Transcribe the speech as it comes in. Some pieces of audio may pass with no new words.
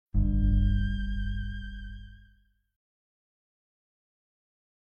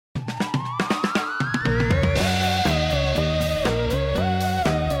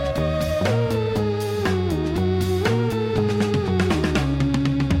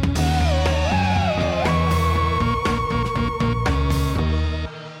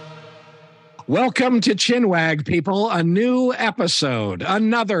Welcome to Chinwag, people. A new episode,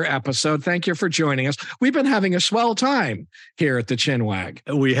 another episode. Thank you for joining us. We've been having a swell time here at the Chinwag.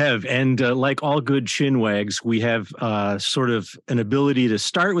 We have, and like all good Chinwags, we have sort of an ability to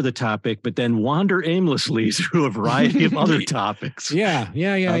start with a topic, but then wander aimlessly through a variety of other topics. Yeah.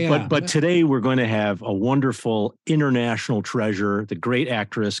 But today we're going to have a wonderful international treasure, the great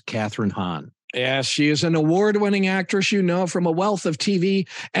actress Kathryn Hahn. Yes, she is an award-winning actress you know from a wealth of TV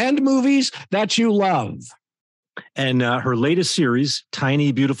and movies that you love. And her latest series,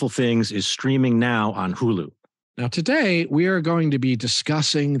 Tiny Beautiful Things, is streaming now on Hulu. Now, today we are going to be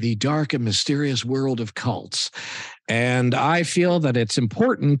discussing the dark and mysterious world of cults. And I feel that it's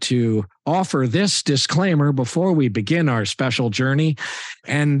important to offer this disclaimer before we begin our special journey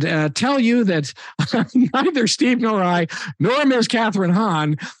and tell you that neither Steve nor I, nor Ms. Kathryn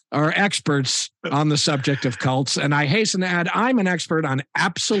Hahn, are experts on the subject of cults. And I hasten to add, I'm an expert on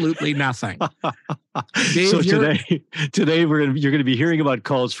absolutely nothing. Steve, so today you're going to be hearing about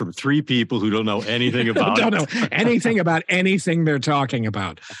cults from three people who don't know anything about don't know anything about anything they're talking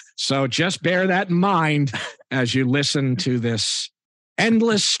about. So just bear that in mind as you listen to this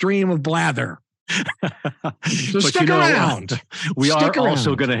endless stream of blather. So stick around. We are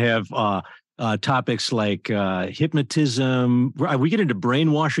also going to have topics like hypnotism. We get into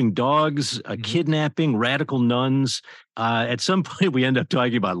brainwashing dogs, kidnapping, radical nuns. At some point, we end up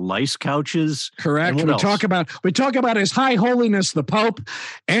talking about lice couches. Correct. We talk about His High Holiness the Pope,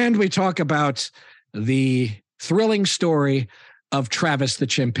 and we talk about the thrilling story of Travis the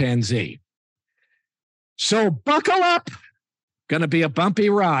chimpanzee. So buckle up. Going to be a bumpy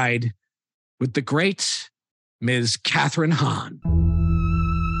ride with the great Ms. Kathryn Hahn.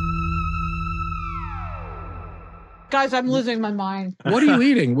 Guys, I'm losing my mind. What are you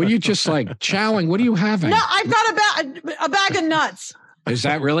eating? Were you just like chowing? What are you having? No, I've got a bag of nuts. Is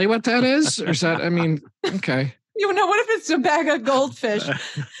that really what that is? Or is that, okay. You know, what if it's a bag of goldfish?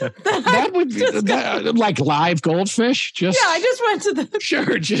 That would be like live goldfish? Yeah, I just went to the...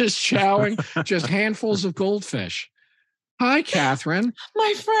 Sure, just chowing, just handfuls of goldfish. Hi, Kathryn.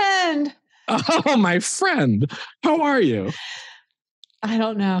 My friend. Oh, my friend. How are you? I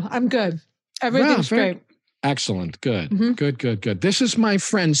don't know. I'm good. Everything's great. Excellent. Good. Mm-hmm. Good. This is my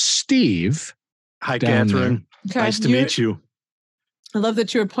friend Steve. Hi, Kathryn. Okay. Nice to meet you. I love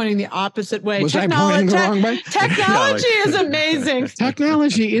that you were pointing the opposite way. Was I pointing the wrong way? Technology is amazing.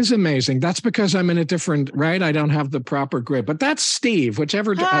 Technology is amazing. That's because I'm in a different, right? I don't have the proper grid. But that's Steve,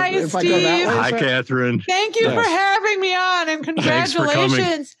 whichever. Hi, if Steve. I go that way. Hi, Kathryn. Thank you for having me on, and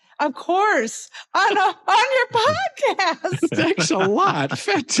congratulations. Of course, on your podcast. Thanks a lot.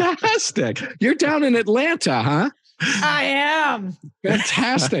 Fantastic. You're down in Atlanta, huh? I am.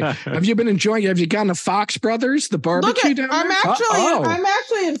 Fantastic. Have you been enjoying it? Have you gone to Fox Brothers, the barbecue down there? I'm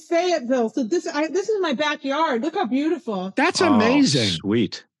actually in Fayetteville. So this is my backyard. Look how beautiful. That's amazing.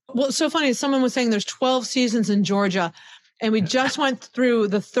 Sweet. Well, it's so funny. Someone was saying there's 12 seasons in Georgia. And we just went through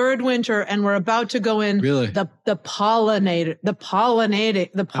the third winter, and we're about to go in the pollinator.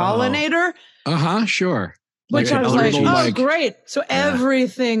 Sure. Which I was like, great. So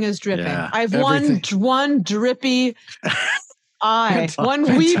everything is dripping. Yeah, I have one drippy eye,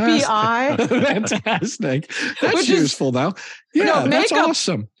 one weepy eye. Fantastic. That's useful, though. Yeah, that's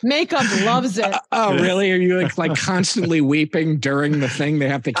awesome. Makeup loves it. Oh, really? Are you like constantly weeping during the thing? They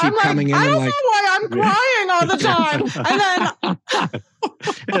have to keep coming in. I don't know why I'm crying all the time.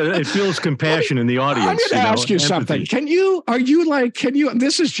 And then it feels compassion in the audience. I'm going to ask you something. We'll get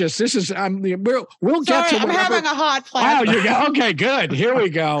to I'm having a hot flash. Oh, you go. Okay, good. Here we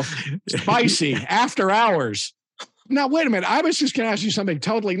go. Spicy after hours. Now, wait a minute. I was just going to ask you something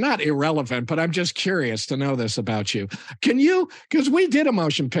totally not irrelevant, but I'm just curious to know this about you. Because we did a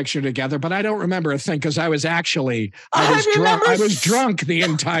motion picture together, but I don't remember a thing because I was drunk. I was drunk the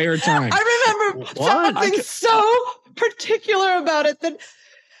entire time. I remember something so particular about it that,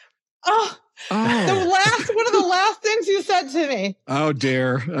 one of the last things you said to me. Oh,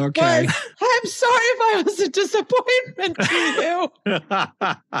 dear. Okay. I'm sorry if I was a disappointment to you.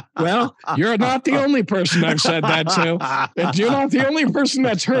 Well, you're not the only person I've said that to. And you're not the only person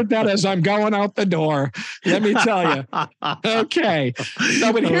that's heard that as I'm going out the door. Let me tell you. Okay.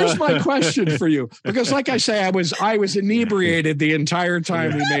 No, but here's my question for you. Because like I say, I was inebriated the entire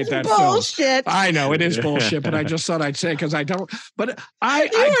time we made that bullshit. film. I know it is bullshit, but I just thought I'd say because I don't. But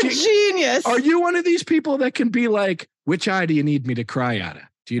you're a genius. Are you one of these people that can be like, which eye do you need me to cry out of?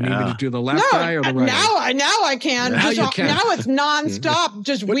 Do you need me to do the left eye or the right? Now I can. Now it's nonstop.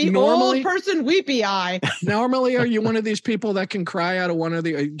 Just old person weepy eye. Normally, are you one of these people that can cry out of one of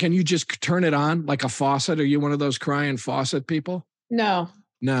the? Can you just turn it on like a faucet? Are you one of those crying faucet people? No.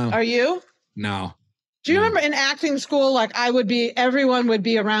 No. Are you? No. Do you remember in acting school, like everyone would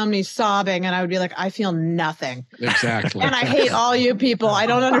be around me sobbing and I would be like, I feel nothing. Exactly. And I hate all you people. I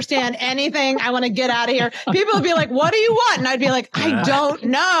don't understand anything. I want to get out of here. People would be like, what do you want? And I'd be like, I don't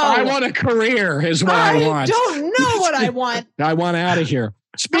know. I want a career is what I want. I don't know what I want. I want out of here.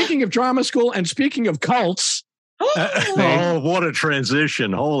 Speaking of drama school and speaking of cults. Oh, what a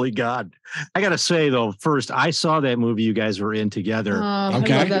transition. Holy God. I got to say, though, first, I saw that movie you guys were in together. Okay.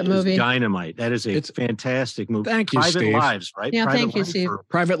 I love that movie. Dynamite. That is a fantastic movie. Thank you, Private Steve. Lives, right? Yeah, thank you, Steve.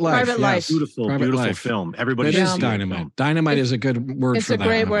 Private Life. Private Life. Beautiful, beautiful film. Everybody It is Dynamite. Dynamite is a good word for that. It's a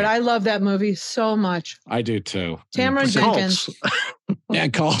great word. I love that movie so much. I do, too. Tamara Jenkins. Yeah,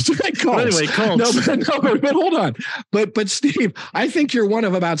 cults. Anyway, cults. No, but hold on. But Steve, I think you're one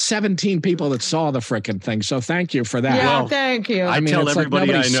of about 17 people that saw the frickin' thing. So thank you for that. Yeah, thank you. I tell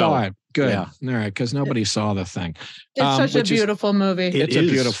everybody I know. Saw it. Good. Yeah. All right, because nobody saw the thing. It's such a beautiful movie. It's a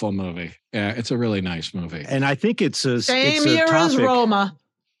beautiful movie. Yeah, it's a really nice movie. And I think it's a same year as Roma.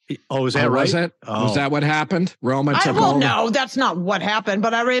 Oh, is that right? Was it? Oh. Was that what happened? Roma took over? No, that's not what happened,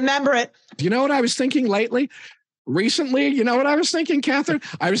 but I remember it. Do you know what I was thinking lately? Recently, you know what I was thinking, Kathryn?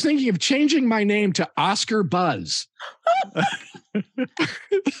 I was thinking of changing my name to Oscar Buzz.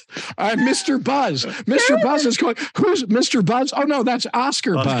 I'm Mr. Buzz. Mr. Buzz is going, who's Mr. Buzz? Oh, no, that's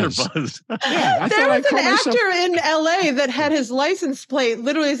Oscar Buzz. Yeah, there was an actor in LA that had his license plate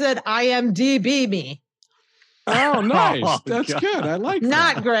literally said, IMDb me. Oh, nice. That's good. I like that.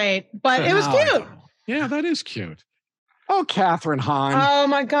 Not great, but it was cute. Yeah, that is cute. Oh, Kathryn Hahn. Oh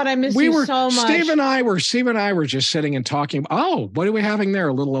my God, I miss you so much. Steve and I were just sitting and talking. Oh, what are we having there?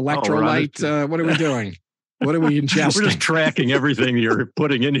 A little electrolyte. What are we doing? What are we ingesting? We're just tracking everything you're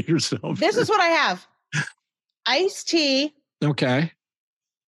putting into yourself. This is what I have. Iced tea. Okay.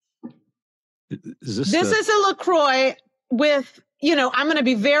 This is a LaCroix with, I'm going to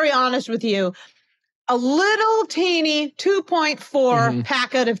be very honest with you, a little teeny 2.4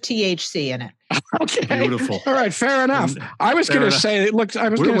 packet of THC in it. Okay. Beautiful. All right. Fair enough. I was going to say,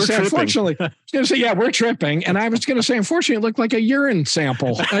 unfortunately, we're tripping. And I was going to say, unfortunately, it looked like a urine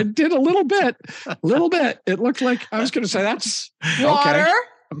sample. I did a little bit. It looked like, I was going to say that's water.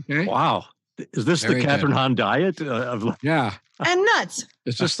 Okay. Wow. Is this the Kathryn Hahn diet? Yeah. And nuts.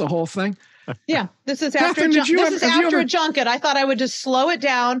 Is this the whole thing? Yeah. This is after, a junket. I thought I would just slow it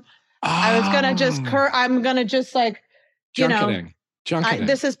down. I was going to I'm going to just junketing.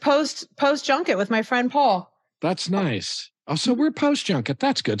 This is post junket with my friend Paul. That's nice. Oh, so we're post junket.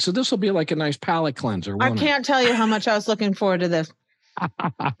 That's good. So this will be like a nice palate cleanser. I can't tell you how much I was looking forward to this.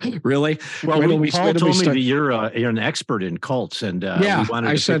 Really? Well, Paul told me that you're an expert in cults, and we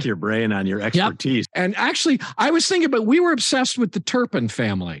wanted to pick your brain on your expertise. Yep. And actually, I was thinking, but we were obsessed with the Turpin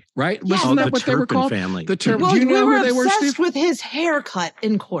family, right? Yeah. Wasn't that what they were called? Family. The Turpin. Do you know who they were, Steve? We were obsessed with his haircut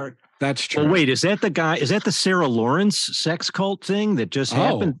in court. That's true. Well, wait, is that the guy? Is that the Sarah Lawrence sex cult thing that just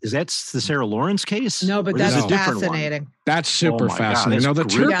happened? Is that the Sarah Lawrence case? No, but that's fascinating. That's super fascinating. God, the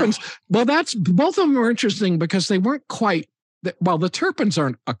Turpins. Well, both of them were interesting because they weren't quite. Well, the Turpins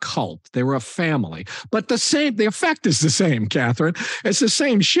aren't a cult; they were a family. But the effect is the same, Kathryn. It's the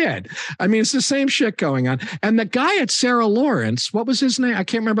same shit. I mean, it's the same shit going on. And the guy at Sarah Lawrence, what was his name? I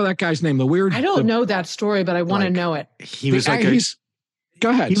can't remember that guy's name. I don't know that story, but I want to know it. He was Go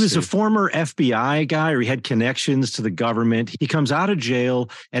ahead. He was Steve. a former FBI guy, or he had connections to the government. He comes out of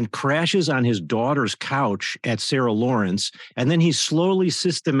jail and crashes on his daughter's couch at Sarah Lawrence. And then he slowly,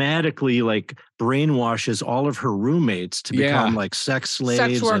 systematically, brainwashes all of her roommates to become sex slaves.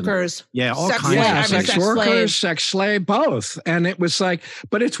 Sex workers. All kinds of sex workers, sex slave, both. And it was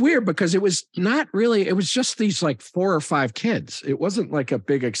but it's weird because it was not really, it was just these 4 or 5 kids. It wasn't like a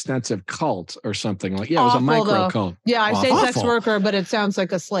big extensive cult or something it was a micro cult. Yeah, I say sex worker, but it sounds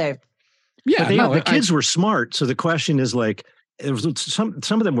like a slave. Yeah, the kids were smart. So the question is some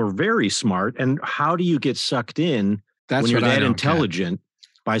of them were very smart. And how do you get sucked in when you're that intelligent?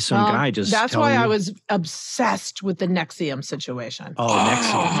 By some guy that's why I was obsessed with the Nexium situation.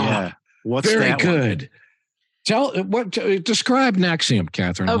 Nexium, yeah. What's very that good? Describe Nexium,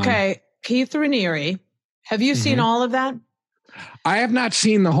 Kathryn. Okay, Keith Raniere. Have you seen all of that? I have not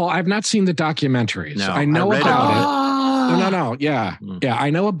seen I've not seen the documentaries. No, I know about it. No. Yeah. Yeah,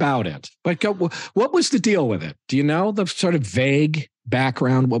 I know about it. But what was the deal with it? Do you know the sort of vague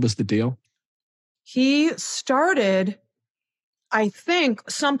background? What was the deal? He started, I think,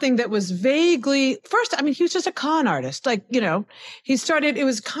 something that was vaguely he was just a con artist. He started, it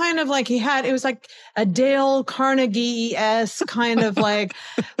was kind of like it was like a Dale Carnegie-esque kind of how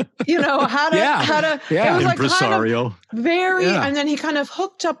to, it was impresario. Kind of very, and then he kind of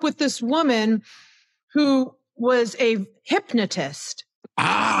hooked up with this woman who was a hypnotist.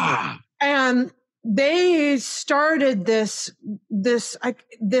 And they started this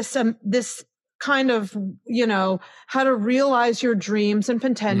kind of, how to realize your dreams and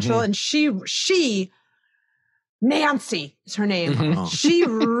potential. And she, Nancy is her name. She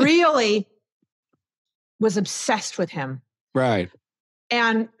really was obsessed with him. Right.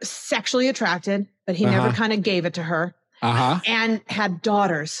 And sexually attracted, but he never kind of gave it to her. And had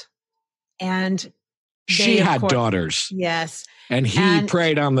daughters. And she had daughters. Yes. And he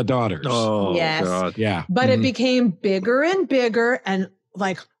preyed on the daughters. Oh, yes. God. Yeah. But it became bigger and bigger. And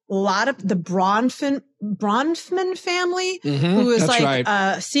like a lot of the Bronfman family, who was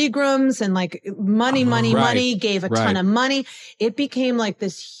Seagrams and like money, gave a ton of money. It became like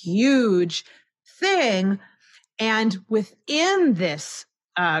this huge thing. And within this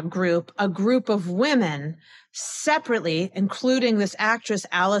group, a group of women separately, including this actress,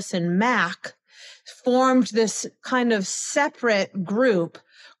 Allison Mack, formed this kind of separate group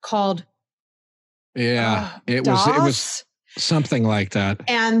called it was something like that.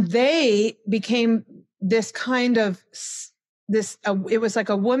 And they became this kind of it was like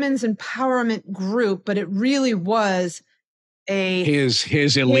a women's empowerment group, but it really was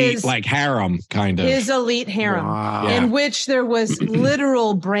his elite like harem kind of. His elite harem in which there was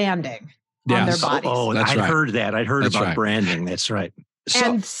literal branding on their bodies. Oh, that's right. Heard that. I'd heard about branding. That's right.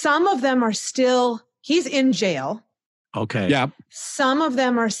 And some of them are still, he's in jail. Okay. Yeah. Some of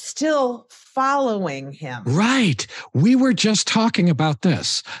them are still following him. Right. We were just talking about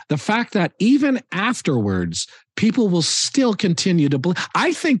this. The fact that even afterwards, people will still continue to believe.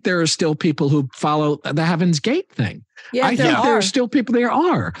 I think there are still people who follow the Heaven's Gate thing. Yeah, I think there are still people. There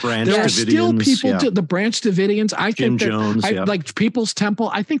are. There are still people. The Branch Davidians. I Jim think Jones, like People's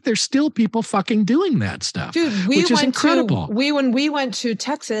Temple. I think there's still people fucking doing that stuff. Dude, which is incredible. When we went to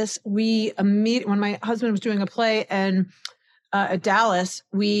Texas, when my husband was doing a play and at Dallas,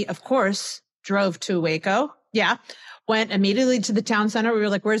 we of course drove to Waco. Yeah. Went immediately to the town center. We were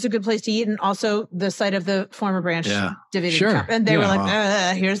like, where's a good place to eat? And also the site of the former Branch Davidian. Sure. And they were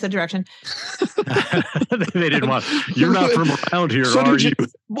like, here's the direction. They didn't want, you're not from around here, are you?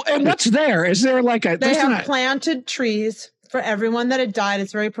 And what's there? Is there like a... They have planted trees for everyone that had died.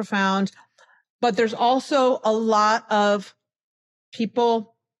 It's very profound. But there's also a lot of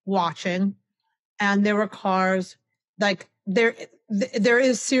people watching. And there were cars. Like, there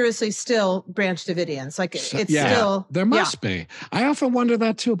is seriously still Branch Davidians. Like it's still there must be. I often wonder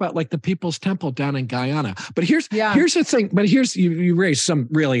that too about like the People's Temple down in Guyana. But here's the thing. But here's you raised some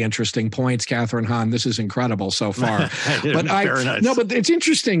really interesting points, Kathryn Hahn. This is incredible so far. But but it's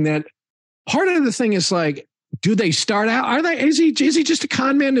interesting that part of the thing is like, do they start out? Is he just a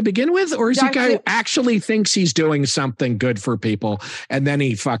con man to begin with, or is he a guy who actually thinks he's doing something good for people and then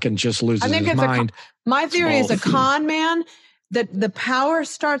he fucking just loses his mind? My theory is a con man. That the power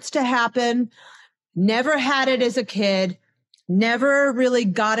starts to happen, never had it as a kid, never really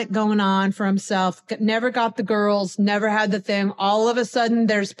got it going on for himself, never got the girls, never had the thing. All of a sudden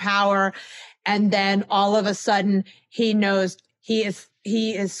there's power. And then all of a sudden he knows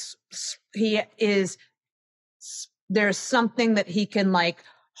there's something that he can like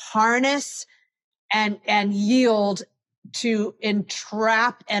harness and yield to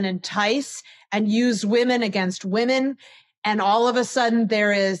entrap and entice and use women against women. And all of a sudden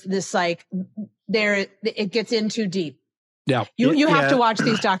there is this like, it gets in too deep. Yeah. You have to watch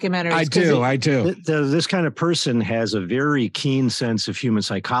these documentaries. I do. This kind of person has a very keen sense of human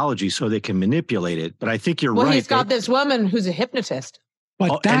psychology, so they can manipulate it. But I think you're right. Well, he's got this woman who's a hypnotist.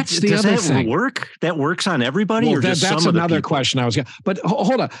 But that's the other thing. That works on everybody, or just that's some another of the question I was going to. But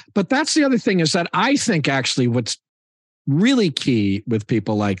hold on. But that's the other thing is that I think actually what's really key with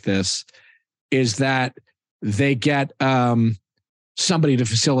people like this is that they get somebody to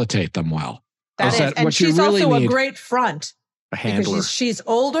facilitate them well. And she's also a great front. A handler. Because she's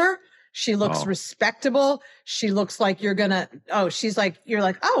older. She looks respectable. She looks like you're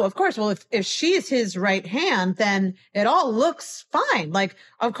like, oh, of course. Well, if she's his right hand, then it all looks fine. Like,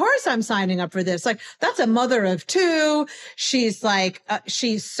 of course I'm signing up for this. Like, that's a mother of two. She's like,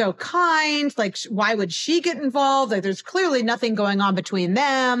 she's so kind. Like, why would she get involved? Like, there's clearly nothing going on between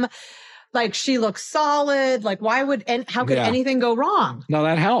them. Like, she looks solid. Like, how could anything go wrong? No,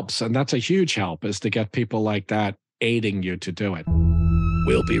 that helps. And that's a huge help, is to get people like that aiding you to do it.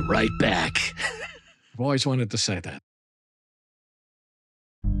 We'll be right back. I've always wanted to say that.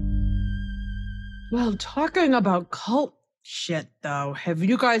 Well, talking about cult shit, though, have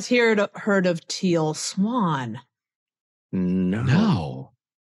you guys heard of Teal Swan? No.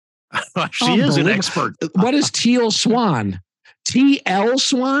 She is an expert. What is Teal Swan? TL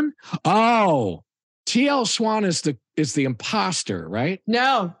Swan? Oh, TL Swan is is the imposter, right?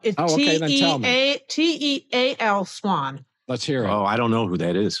 No, it's okay, then tell me. Teal Swan. Let's hear it. Oh, I don't know who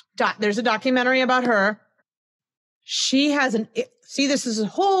that is. There's a documentary about her. She has this is a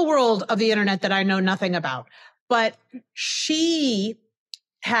whole world of the internet that I know nothing about, but she's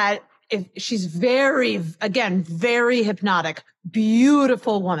very hypnotic,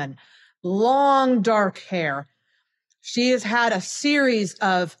 beautiful woman, long dark hair. She has had a series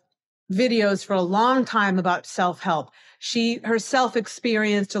of videos for a long time about self-help. She herself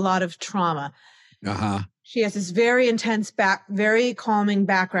experienced a lot of trauma. She has this very intense very calming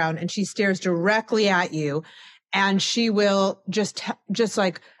background, and she stares directly at you, and she will just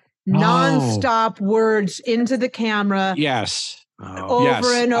like nonstop words into the camera. Yes.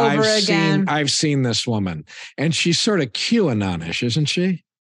 Over and over again. I've seen this woman, and she's sort of QAnon-ish, isn't she?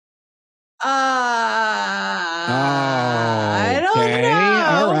 I don't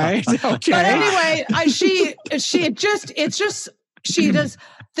know. All right. Okay. But anyway,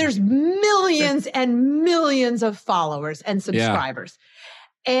 there's millions and millions of followers and subscribers.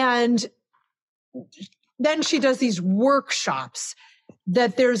 Yeah. And then she does these workshops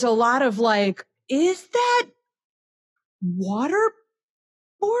that there's a lot of like, is that waterboarding?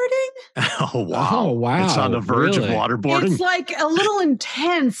 Oh, wow. Oh, wow. It's on the verge of waterboarding. It's like a little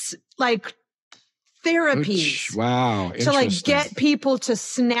intense, like therapies. Wow. To like get people to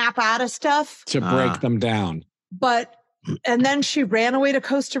snap out of stuff. To break them down. And then she ran away to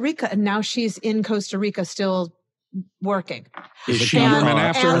Costa Rica, and now she's in Costa Rica still working. Is the government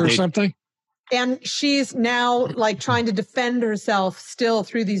after her or something? And she's now like trying to defend herself still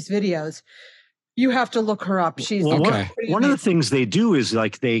through these videos. You have to look her up. She's one of the things they do is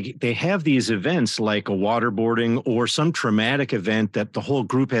like they have these events like a waterboarding or some traumatic event that the whole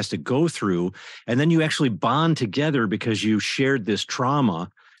group has to go through. And then you actually bond together because you shared this trauma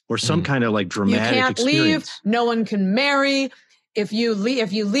or some kind of like dramatic experience. You can't leave. No one can marry. If you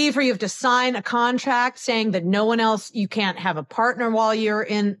leave her, you have to sign a contract saying that no one else, you can't have a partner while you're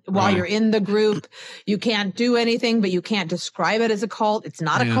in the group. You can't do anything, but you can't describe it as a cult. It's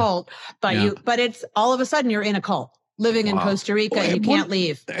not a cult, but it's all of a sudden you're in a cult living in Costa Rica and you can't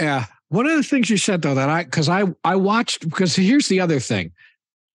leave. Yeah. One of the things you said though, because I watched, because here's the other thing.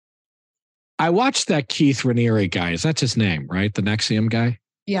 I watched that Keith Raniere guy. Is that his name, right? The NXIVM guy?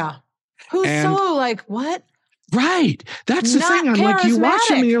 Yeah. Who's so like, what? Right. That's the thing. I'm like, you watch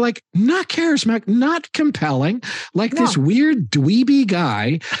him and you're like, not charismatic, not compelling, like this weird dweeby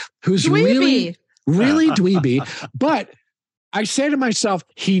guy who's really dweeby. But I say to myself,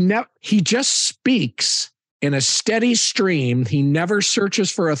 he just speaks in a steady stream. He never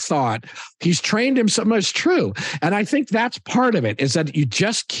searches for a thought. He's trained himself. It's true. And I think that's part of it, is that you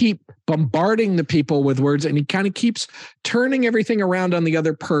just keep bombarding the people with words, and he kind of keeps turning everything around on the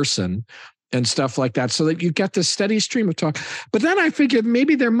other person and stuff like that, so that you get this steady stream of talk. But then I figured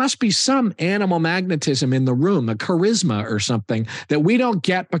maybe there must be some animal magnetism in the room, a charisma or something that we don't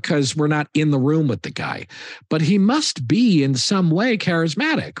get because we're not in the room with the guy. But he must be in some way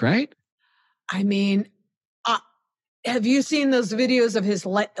charismatic, right? I mean, have you seen those videos of his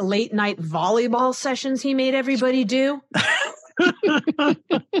late night volleyball sessions he made everybody do?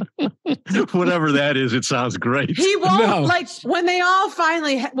 Whatever that is, it sounds great. He won't like when he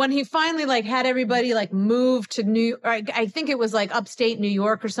finally like had everybody like move to New. I think it was like upstate New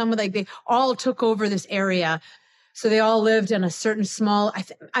York or somewhere. Like they all took over this area, so they all lived in a certain small.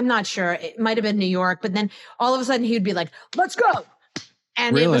 I'm not sure. It might have been New York, but then all of a sudden he'd be like, "Let's go,"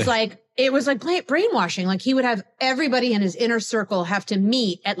 and it was like brainwashing. Like he would have everybody in his inner circle have to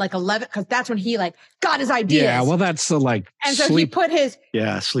meet at like 11, because that's when he like got his ideas. Yeah, well, that's the like. And so he put his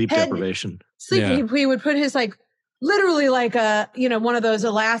sleep deprivation. He would put his like literally like one of those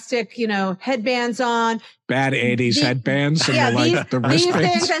elastic headbands on. Bad 80s headbands. And these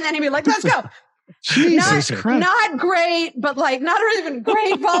things, and then he'd be like, "Let's go." Jesus Christ. Not great, but like not even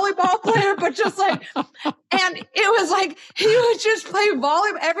great volleyball player, but just like, and it was like he would just play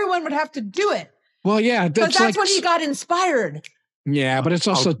volleyball. Everyone would have to do it. Well, yeah, that's like, when he got inspired. Yeah, but it's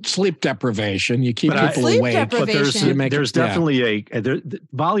also sleep deprivation. You keep people awake. But there's definitely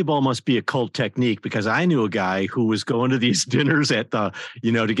volleyball must be a cult technique, because I knew a guy who was going to these dinners at the,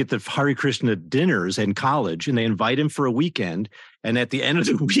 to get the Hare Krishna dinners in college, and they invite him for a weekend. And at the end of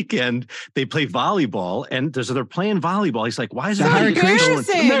the weekend, they play volleyball, and they're playing volleyball. He's like, "Why is that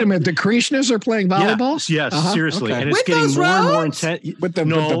embarrassing?" Wait a minute, the Krishnas are playing volleyball? Yes, seriously, and it's with getting more and more intense.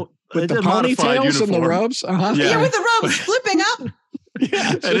 With the ponytails and the robes? Yeah, with the robes flipping up.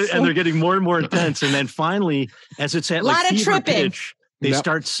 And they're getting more and more intense. And then finally, as it's at like fever pitch, they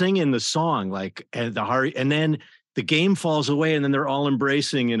start singing the song and then the game falls away, and then they're all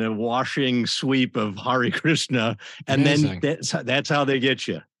embracing in a washing sweep of Hare Krishna, and Amazing. then that's how they get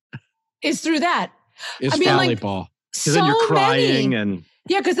you. It's through that. It's I mean, like, volleyball. Because then you're crying many. and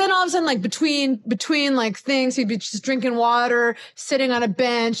Yeah, because then all of a sudden, like between like things, he'd be just drinking water, sitting on a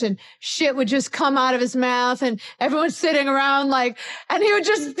bench, and shit would just come out of his mouth, and everyone's sitting around like, and he would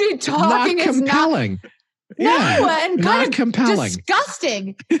just be talking. Not compelling. No, and not kind of compelling.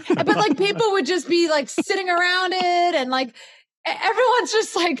 disgusting. But like people would just be like sitting around it, and like everyone's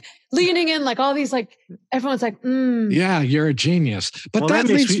just like leaning in, like all these like everyone's like, yeah, you're a genius. But that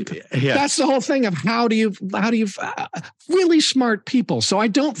leads, that's the whole thing of how do you really smart people. So I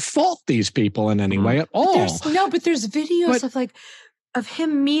don't fault these people in any way at all. But there's videos of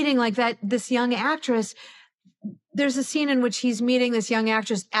him meeting like this young actress. There's a scene in which he's meeting this young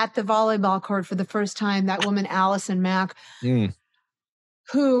actress at the volleyball court for the first time, that woman, Allison Mack,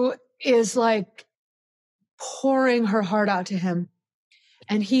 who is like pouring her heart out to him.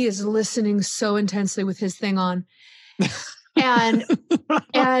 And he is listening so intensely with his thing on. And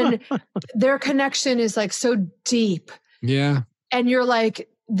their connection is like so deep. Yeah. And you're like,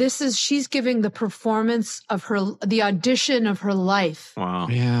 she's giving the performance of the audition of her life. Wow.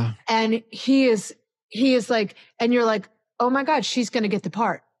 Yeah. And he is like, and you're like, oh my God, she's going to get the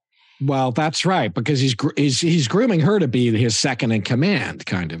part. Well, that's right, because he's grooming her to be his second in command,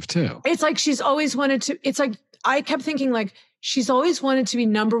 kind of too. It's like she's always wanted to. It's like I kept thinking like she's always wanted to be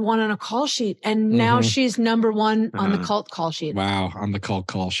number one on a call sheet, and now she's number one on the cult call sheet. Wow, on the cult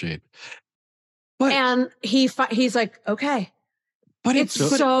call sheet. And he's like, okay, but it's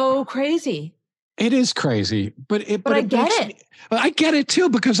so crazy. It is crazy, but I get it. I get it too,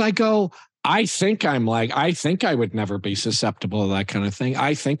 because I go, I think I would never be susceptible to that kind of thing.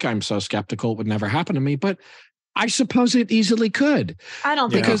 I think I'm so skeptical it would never happen to me, but I suppose it easily could. I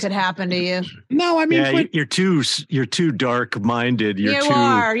don't think it could happen to you. No, I mean, you're too dark-minded. You're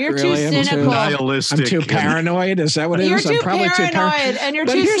too cynical. Nihilistic. I'm too paranoid. Is that what it is? I'm probably too paranoid, and you're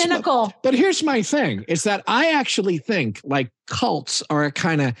too cynical. But here's my thing: is that I actually think like cults are a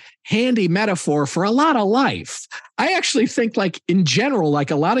kind of handy metaphor for a lot of life. I actually think, like in general,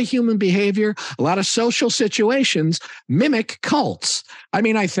 like a lot of human behavior, a lot of social situations mimic cults. I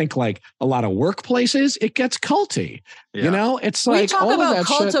mean, I think like a lot of workplaces, it gets culty. Yeah. You know, it's like we talk all about of that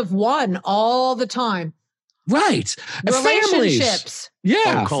cult shit. of one all the time. Right. Relationships.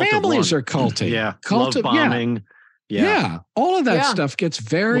 Yeah. Families are culty. Yeah. Cult Love bombing. Yeah. All of that stuff gets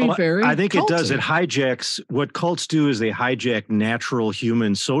very I think culty. It does. It hijacks what cults do is they hijack natural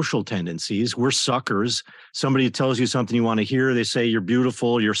human social tendencies. We're suckers. Somebody tells you something you want to hear. They say you're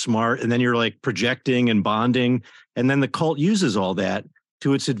beautiful, you're smart, and then you're like projecting and bonding. And then the cult uses all that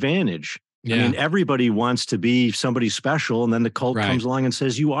to its advantage. Yeah. I mean, everybody wants to be somebody special, and then the cult comes along and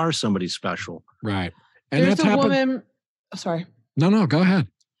says you are somebody special. Right. And there's a woman. Oh, sorry. No, go ahead.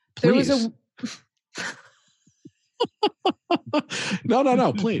 Please. There was a.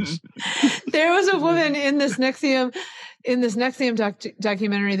 No, please. There was a woman in this NXIVM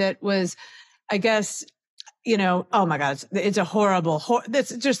documentary that was, I guess, oh my God, it's a horrible,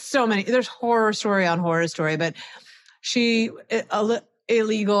 that's just so many, there's horror story on horror story, but she,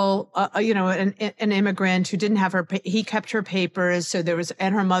 illegal, an immigrant who didn't have he kept her papers. So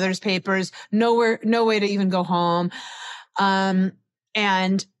and her mother's papers, no way to even go home.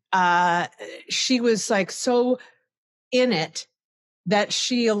 And she was like, so in it that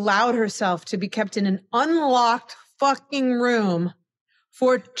she allowed herself to be kept in an unlocked fucking room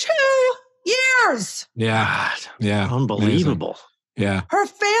for 2 years. Yeah. Yeah. Unbelievable. Amazing. Yeah. Her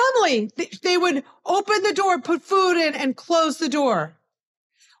family, they would open the door, put food in, and close the door.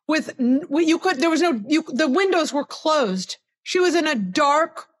 The windows were closed. She was in a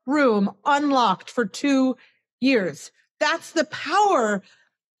dark room, unlocked for 2 years. That's the power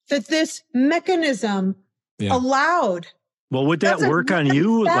that this mechanism allowed. Well, would that work on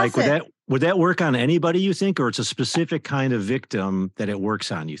you? Like, would that work on anybody, you think, or it's a specific kind of victim that it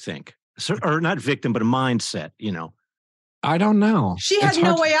works on, you think? Or not victim, but a mindset, I don't know. She had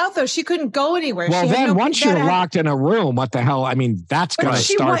no way out, though. She couldn't go anywhere. Well, then once you're locked in a room, what the hell? I mean, that's going to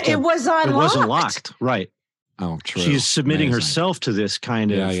start. It was unlocked. It wasn't locked, right? Oh, true. She's submitting herself to this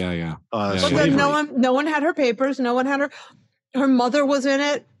kind of But then no one had her papers. No one had her mother was in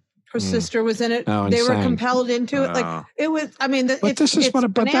it. Her sister was in it. Oh, they were compelled into it. Like it was. I mean, but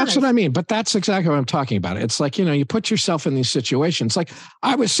that's what I mean. But that's exactly what I'm talking about. It's like you put yourself in these situations. Like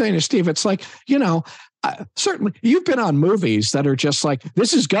I was saying to Steve, it's like certainly you've been on movies that are just like,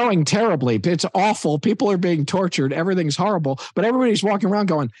 this is going terribly. It's awful. People are being tortured. Everything's horrible. But everybody's walking around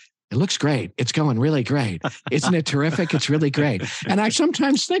going, It looks great. It's going really great. Isn't it terrific? It's really great. And I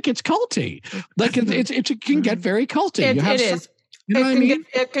sometimes think it's culty. Like it can get very culty. It is. You know what I mean?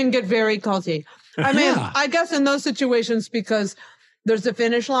 It can get very culty. I mean, I guess in those situations, because there's a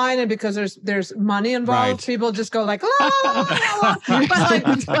finish line and because there's money involved, people just go like, la, la, la. But like,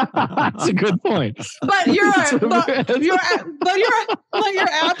 that's a good point. But you're good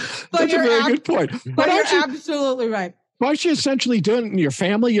point. But you're absolutely right. Aren't you essentially doing it in your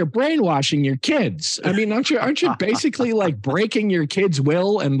family? You're brainwashing your kids. I mean, aren't you basically like breaking your kids'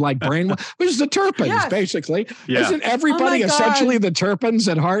 will and like brainwash? Which is the Turpins, basically. Yeah. Isn't everybody essentially the Turpins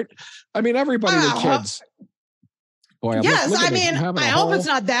at heart? I mean, everybody with kids. Boy, yes, I mean, I hope it's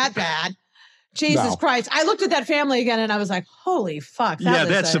not that bad. Jesus Christ. I looked at that family again and I was like, holy fuck.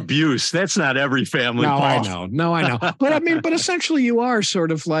 That's abuse. That's not every family. No, I know. But I mean, but essentially you are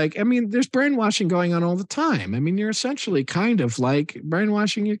sort of like, I mean, there's brainwashing going on all the time. I mean, you're essentially kind of like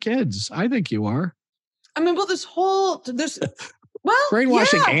brainwashing your kids. I think you are. I mean,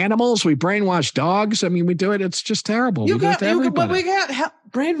 brainwashing animals. We brainwash dogs. I mean, we do it. It's just terrible. But we can't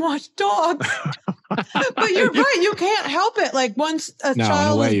brainwash dogs. But you're right. You can't help it. Like once a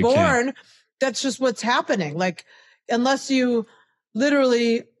child is born, that's just what's happening. Like, unless you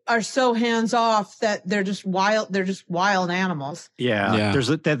literally are so hands off that they're just wild animals. Yeah. There's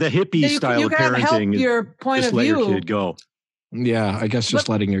the hippie style of parenting. Help your point of view. Let your kid go. Yeah, I guess just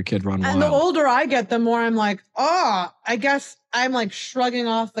letting your kid run wild. And the older I get, the more I'm like, I guess I'm like shrugging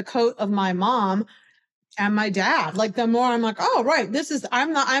off the coat of my mom and my dad. Like the more I'm like, right,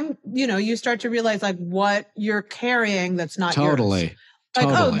 you start to realize like what you're carrying that's not yours. Like,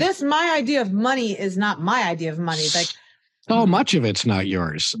 my idea of money is not my idea of money. Like, so much of it's not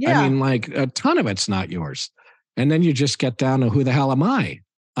yours. Yeah. I mean, like a ton of it's not yours. And then you just get down to who the hell am I?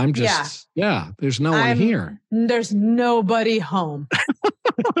 I'm just, there's no one here. There's nobody home.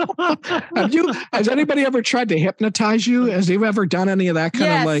 Has anybody ever tried to hypnotize you? Has you ever done any of that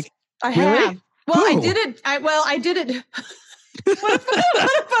kind of like? I have. Well, I did it. I did it. What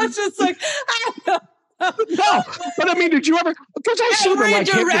if I was just like, I don't know. No, but I mean, did you ever? Because I see every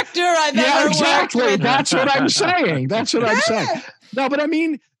director I've ever worked with. That's what I'm saying. No, but I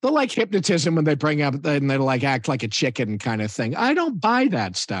mean, the like hypnotism when they bring up and they like act like a chicken kind of thing. I don't buy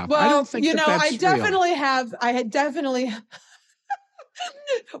that stuff. Well, I don't think that's I definitely have. I had definitely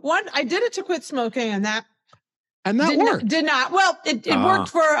I did it to quit smoking, and that worked. Did not. Well, it worked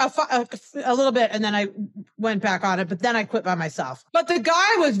for a little bit, and then I went back on it. But then I quit by myself. But the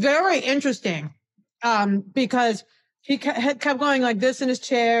guy was very interesting. Because he kept going like this in his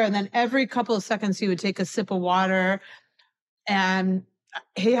chair, and then every couple of seconds he would take a sip of water, and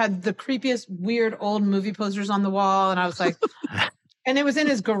he had the creepiest, weird old movie posters on the wall, and I was like, and it was in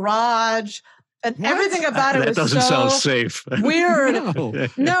his garage, and everything about it was so doesn't sound safe. Weird.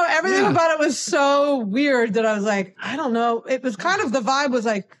 No, everything about it was so weird that I was like, I don't know. It was kind of the vibe was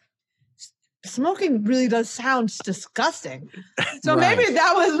like, smoking really does sound disgusting. So maybe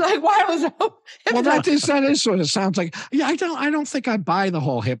that was like why I was well, that is what it sounds like. Yeah, I don't think I buy the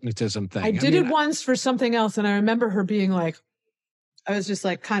whole hypnotism thing. I did it once for something else, and I remember her being like, I was just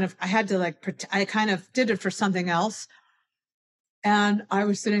like I had to I kind of did it for something else. And I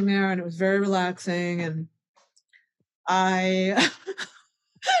was sitting there and it was very relaxing, and I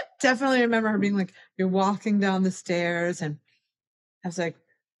definitely remember her being like, you're walking down the stairs, and I was like,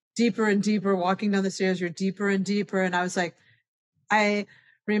 deeper and deeper, walking down the stairs, you're deeper and deeper. And I was like, I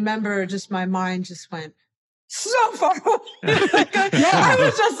remember just my mind just went so far away. I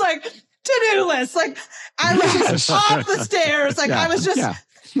was just like, to-do list. Like I was just off the stairs. Like I was just,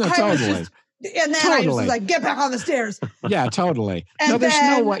 totally. And then I was like, get back on the stairs. Yeah, totally. And there's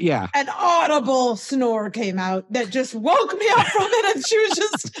no way. Yeah. An audible snore came out that just woke me up from it. And she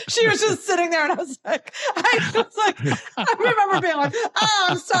was just sitting there, and I was like, I remember being like,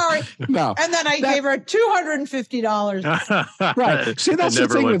 I'm sorry. No. And then I gave her $250. Right. See, that's the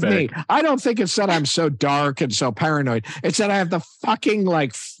thing with me. I don't think it's that I'm so dark and so paranoid. It's that I have the fucking I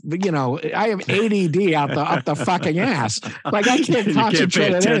have ADD up the fucking ass. Like I can't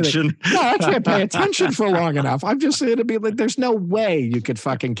concentrate on anything. No, I can't pay attention for long enough. I'm just going to be like, there's no way you could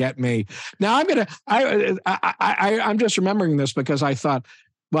fucking get me. Now I'm just remembering this because I thought,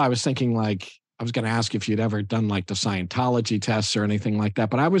 I was thinking like, I was going to ask if you'd ever done like the Scientology tests or anything like that.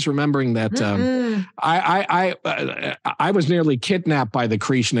 But I was remembering that I was nearly kidnapped by the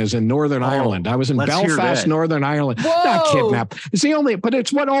Krishnas in Northern Ireland. I was in Belfast, Northern Ireland. Whoa. Not kidnapped. It's but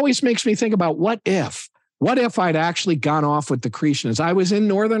it's what always makes me think about what if. What if I'd actually gone off with the Cretians? I was in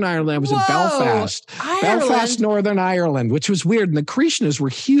Northern Ireland. I was in Belfast, Northern Ireland, which was weird. And the Cretians were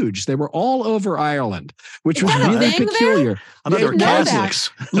huge. They were all over Ireland, which was really peculiar. I thought they were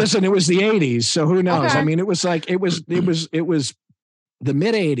Catholics. Listen, it was the 80s, so who knows? Okay. I mean, it was the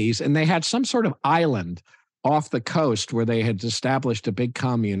mid 80s, and they had some sort of island off the coast where they had established a big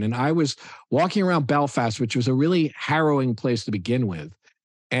commune. And I was walking around Belfast, which was a really harrowing place to begin with.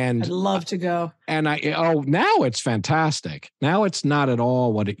 And I'd love to go. And now it's fantastic. Now it's not at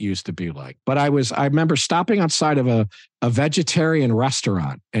all what it used to be like. But I remember stopping outside of a vegetarian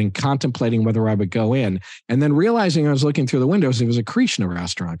restaurant and contemplating whether I would go in, and then realizing I was looking through the windows, it was a Krishna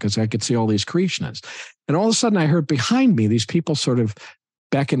restaurant because I could see all these Krishnas. And all of a sudden I heard behind me these people sort of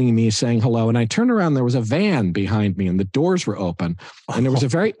beckoning me, saying hello. And I turned around, there was a van behind me and the doors were open. And there was a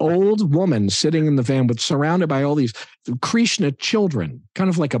very old woman sitting in the van, but surrounded by all these Krishna children, kind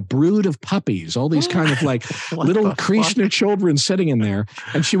of like a brood of puppies, all these kind of like little Krishna children sitting in there.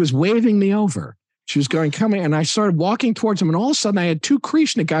 And she was waving me over. She was coming, and I started walking towards them. And all of a sudden I had two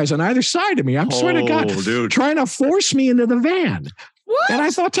Krishna guys on either side of me. I'm swear to God, trying to force me into the van. What? And I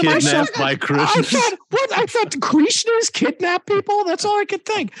thought to myself, I thought the Krishnas kidnap people. That's all I could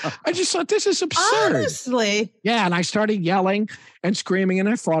think. I just thought, this is absurd. Honestly. Yeah. And I started yelling and screaming, and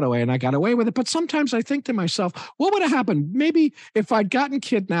I fought away and I got away with it. But sometimes I think to myself, what would have happened? Maybe if I'd gotten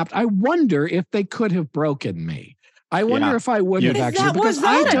kidnapped, I wonder if they could have broken me. I wonder if I would have actually. Was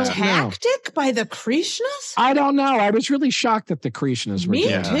that a tactic by the Krishnas? I don't know. I was really shocked that the Krishnas were Me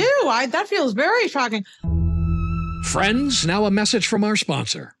too. That feels very shocking. Friends, now a message from our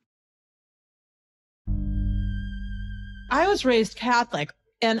sponsor. I was raised Catholic,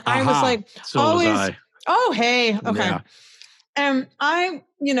 and I was like, always, oh, hey, okay. Yeah. And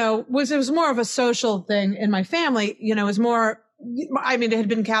it was more of a social thing in my family. It was more, it had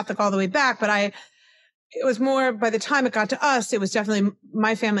been Catholic all the way back, but it was more, by the time it got to us, it was definitely,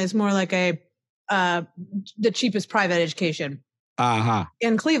 my family is more like the cheapest private education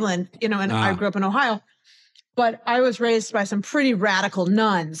in Cleveland, and I grew up in Ohio. But I was raised by some pretty radical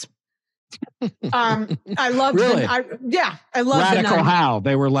nuns. I loved really? I loved radical. The nuns. How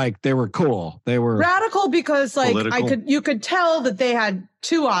they were cool. They were radical because political. you could tell that they had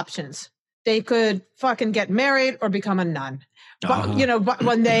two options. They could fucking get married or become a nun. But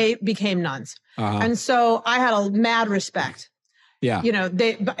when they became nuns, and so I had a mad respect. Yeah,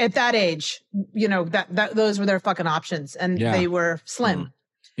 they at that age, that those were their fucking options, and they were slim.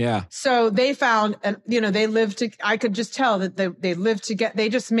 Yeah. So they found, and they lived I could just tell that they lived together. They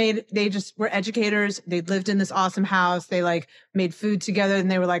just were educators. They lived in this awesome house. They made food together, and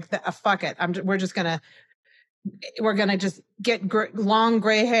they were like, fuck it. We're gonna just get long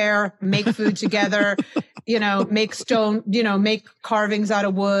gray hair, make food together, make stone, make carvings out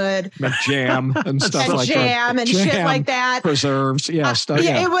of wood, make jam and stuff and like jam that. And shit like that. Preserves. Yeah. Stuff.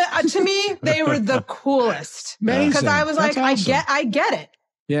 It was, to me, they were the coolest. Because I was like, awesome. I get it.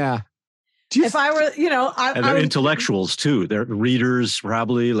 Yeah. If I were, and they're intellectuals too. They're readers,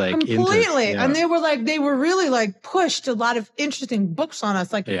 probably completely. And they were really pushed a lot of interesting books on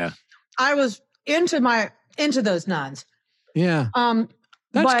us. I was into those nuns. Yeah.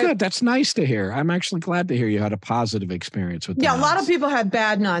 That's good. That's nice to hear. I'm actually glad to hear you had a positive experience with that. Yeah. A lot of people had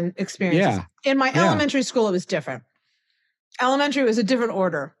bad nun experiences. Yeah. In my elementary school, it was different. Elementary was a different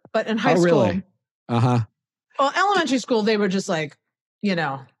order, but in high school. Really? Well, elementary school, they were just you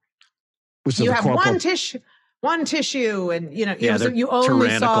have one tissue, and you only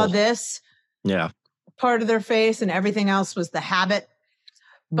tyrannical. saw this part of their face, and everything else was the habit.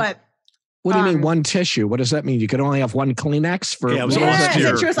 But what do you mean one tissue? What does that mean? You could only have one Kleenex for? Yeah, it was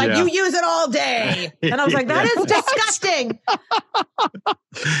and she was like, "You use it all day," and I was like, "That is disgusting."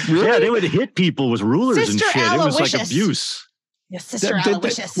 Really? Yeah, they would hit people with rulers Sister and shit. Aloysius. It was like abuse. Yes, Sister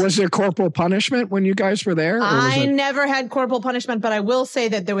Aloysius. Was there corporal punishment when you guys were there? I never had corporal punishment, but I will say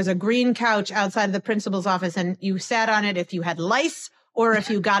that there was a green couch outside of the principal's office, and you sat on it if you had lice or if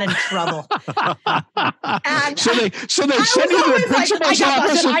you got in trouble. And so they sent you to the principal's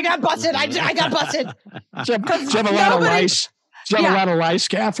office. I got busted. I got busted. Do you have a lot of lice? Do you have a lot of lice,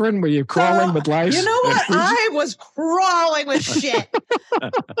 Kathryn? Were you crawling with lice? You know what? I was crawling with shit.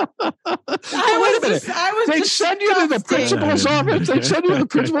 They send you to the principal's office. They send you to the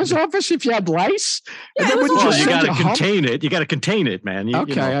principal's office if you had lice. Yeah, and then you got to contain it. You got to contain it, man.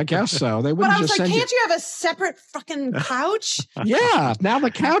 I guess so. They wouldn't just send you. Can't you have a separate fucking couch? Yeah. Now the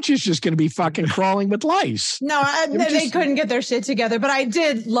couch is just going to be fucking crawling with lice. No, they couldn't get their shit together. But I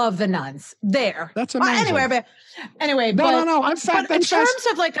did love the nuns there. That's amazing. Anyway, no.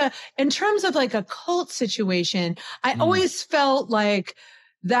 In terms of like a cult situation, I always felt like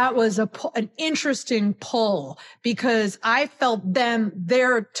that was an interesting pull, because I felt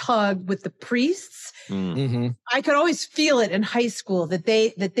their tug with the priests. Mm-hmm. I could always feel it in high school that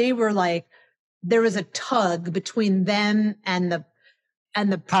they were like, there was a tug between them and the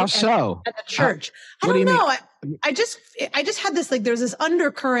How so? At the church. What do you know. mean? I just had this, like, there's this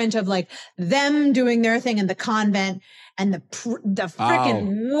undercurrent of like them doing their thing in the convent and the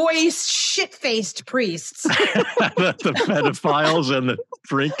freaking waste shit-faced priests. the pedophiles and the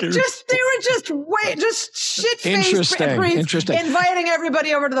drinkers. They were just shit-faced priests. Interesting. Inviting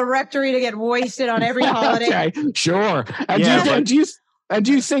everybody over to the rectory to get wasted on every holiday. Okay, sure. And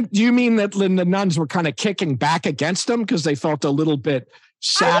do you mean that the nuns were kind of kicking back against them because they felt a little bit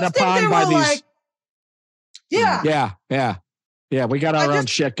sat upon by these? Like, yeah. We got our own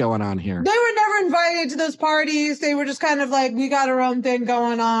shit going on here. They were never invited to those parties. They were just kind of like, we got our own thing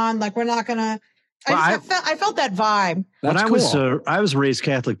going on. Like, we're not gonna. I felt that vibe. That's cool. I was raised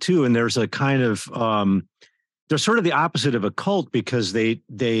Catholic too, and there's a kind of they're sort of the opposite of a cult, because they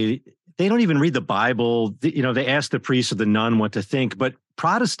don't even read the Bible. They ask the priest or the nun what to think. But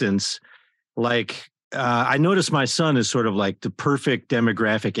Protestants, like, I noticed my son is sort of like the perfect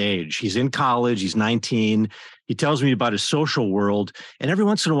demographic age. He's in college. He's 19. He tells me about his social world. And every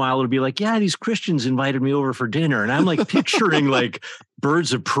once in a while, it'll be like, yeah, these Christians invited me over for dinner. And I'm like picturing like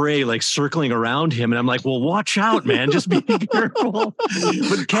birds of prey, like circling around him. And I'm like, well, watch out, man. Just be careful.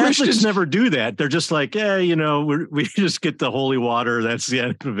 But Catholics never do that. They're just like, we just get the holy water. That's the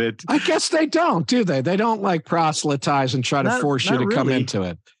end of it. I guess they don't, do they? They don't like proselytize and try to force you to come into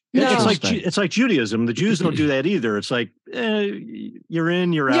it. No. It's like Judaism. The Jews don't do that either. It's like, you're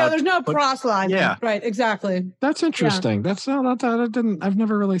in, you're out. Yeah, there's no proselytizing. Yeah. Right, exactly. That's interesting. Yeah. I've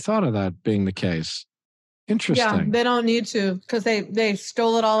never really thought of that being the case. Interesting. Yeah, they don't need to, because they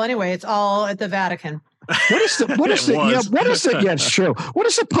stole it all anyway. It's all at the Vatican. What is the yeah, it's true. What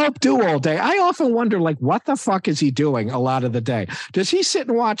does the Pope do all day? I often wonder, like, what the fuck is he doing a lot of the day? Does he sit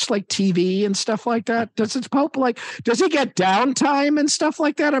and watch like TV and stuff like that? Does the Pope does he get downtime and stuff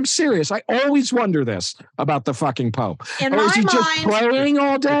like that? I'm serious. I always wonder this about the fucking Pope. Or is he just praying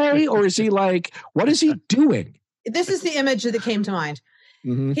all day? Or is he like, what is he doing? This is the image that came to mind.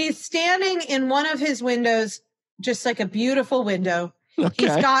 Mm-hmm. He's standing in one of his windows, just like a beautiful window. Okay.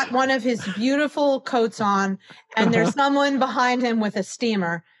 He's got one of his beautiful coats on, and there's someone behind him with a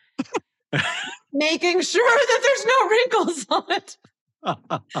steamer, making sure that there's no wrinkles on it.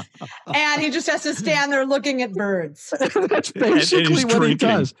 And he just has to stand there looking at birds. That's basically what he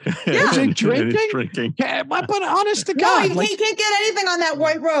does. Yeah. Is he drinking? Yeah, but honest to God. No, he can't get anything on that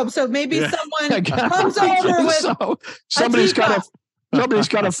white robe, so maybe someone comes over with... Somebody's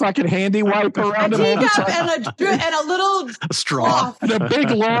got a fucking handy wipe around him. A teacup and a little straw. And a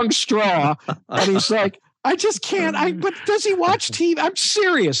big long straw. And he's like, I just can't. But does he watch TV? I'm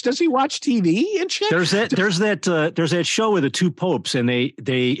serious. Does he watch TV and shit? There's that show with the two popes, and they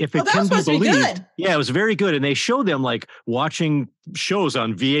if it can be believed, it was very good. And they show them like watching shows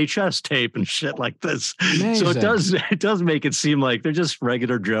on VHS tape and shit like this. Amazing. So it does make it seem like they're just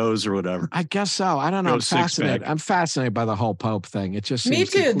regular Joes or whatever. I guess so. I don't know. I'm fascinated by the whole Pope thing. It just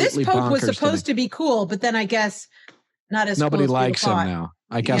seems me too. This Pope was supposed to be cool, but then I guess not as nobody cool as likes him now.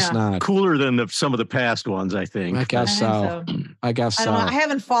 I guess not. Cooler than some of the past ones, I think. I guess so. I guess so. I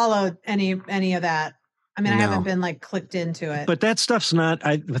haven't followed any of that. I mean, I haven't been like clicked into it. But that stuff's not.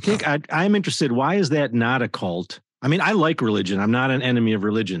 I think I'm interested. Why is that not a cult? I mean, I like religion. I'm not an enemy of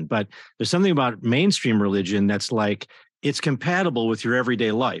religion, but there's something about mainstream religion that's like it's compatible with your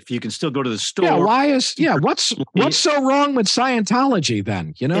everyday life. You can still go to the store. Yeah, what's so wrong with Scientology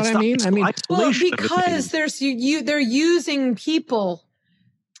then? You know what I mean? Well, because they're using people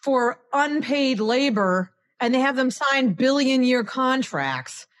for unpaid labor, and they have them sign billion-year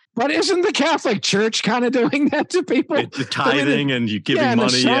contracts. But isn't the Catholic Church kind of doing that to people? The tithing and you giving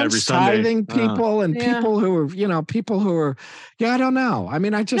money every Sunday. Tithing people and people who are, I don't know. I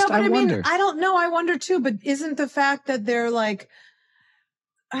mean, I wonder. I don't know. I wonder too, but isn't the fact that they're like,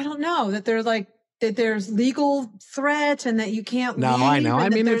 I don't know, that they're like, that there's legal threat and that you can't leave. I know. I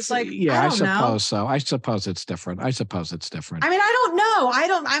mean, it's like, I suppose so. I suppose it's different. I mean, I don't know.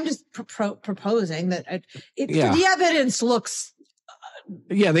 I'm just proposing that the evidence looks.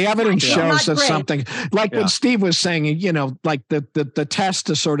 Yeah, the evidence shows that something like when Steve was saying, like the test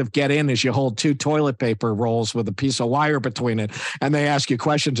to sort of get in is you hold two toilet paper rolls with a piece of wire between it, and they ask you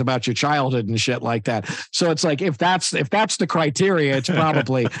questions about your childhood and shit like that. So it's like if that's the criteria, it's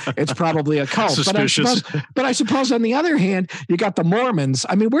probably a cult. Suspicious. But I suppose on the other hand, you got the Mormons.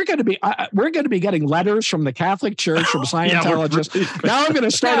 I mean, we're going to be getting letters from the Catholic Church, from Scientologists. Now I'm going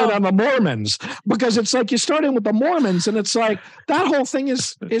to start it on the Mormons, because it's like you start in with the Mormons, and it's like that whole thing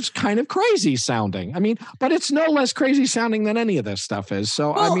thing is kind of crazy sounding. I mean, but it's no less crazy sounding than any of this stuff is.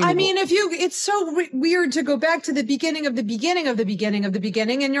 So well, it's so weird to go back to the beginning of the beginning of the beginning of the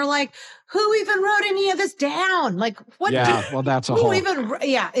beginning, and you're like, who even wrote any of this down? Like, what? Yeah, well, that's a who whole. Even?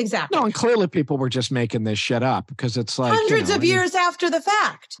 Yeah, exactly. No, and clearly people were just making this shit up because it's like hundreds of years after the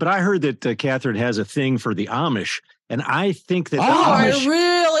fact. But I heard that Kathryn has a thing for the Amish, and I think that I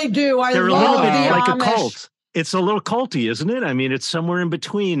really do. They're love a little bit the like Amish. a cult. It's a little culty, isn't it? I mean, it's somewhere in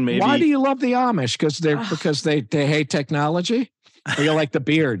between. Maybe. Why do you love the Amish? Because they hate technology. Or you like the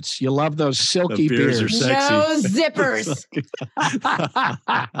beards? You love those silky beards. Are sexy. No zippers.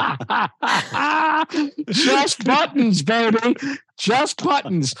 Just buttons, baby. Just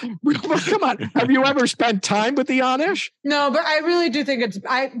buttons. Come on. Have you ever spent time with the Amish? No, but I really do think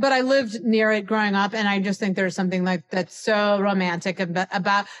but I lived near it growing up, and I just think there's something like that's so romantic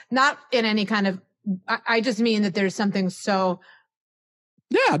about not in any kind of. I just mean that there's something so.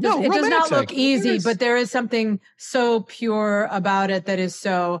 Yeah, no, it does not look easy, Yes. but there is something so pure about it that is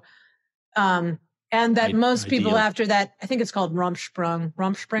so, and that most people after that, I think it's called Rumspringer.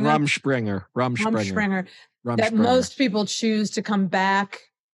 That most people choose to come back.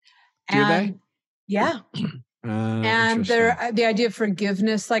 Do they? Yeah. And the idea of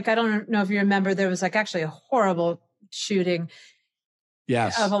forgiveness, like, I don't know if you remember, there was like actually a horrible shooting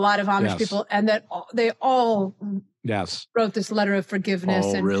of a lot of Amish people, and that they all wrote this letter of forgiveness.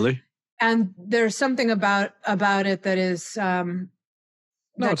 Oh, really? And there's something about it that is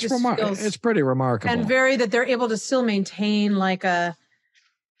it's pretty remarkable, and that they're able to still maintain like a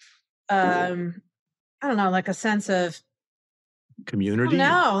I don't know, like a sense of community.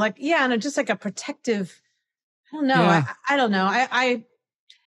 No, like and just like a protective. I don't know. Yeah. I don't know.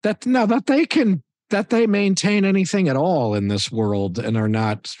 That they maintain anything at all in this world and are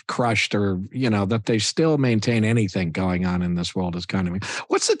not crushed, or that they still maintain anything going on in this world is kind of.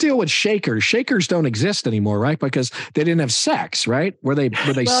 What's the deal with Shakers? Shakers don't exist anymore, right? Because they didn't have sex, right? Were they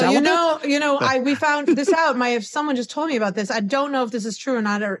celibate? We found this out. If someone just told me about this, I don't know if this is true or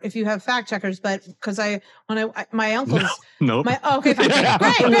not, or if you have fact checkers, but because my uncle's no. Okay,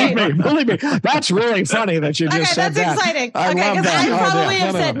 great. Believe me, that's really funny that you just said that. That's exciting. I love that. I probably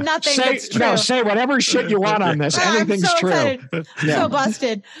have said nothing that's true. No, say whatever shit you want on this. Anything's I'm so true. Excited. So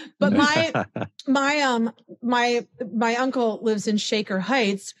busted. But my uncle lives in Shaker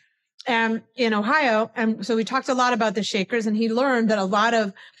Heights, and in Ohio, and so we talked a lot about the Shakers, and he learned that a lot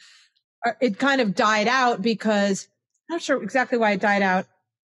of it kind of died out because I'm not sure exactly why it died out.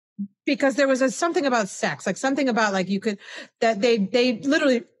 Because there was something about sex, like something about like they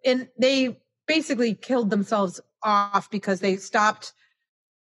literally they basically killed themselves off because they stopped.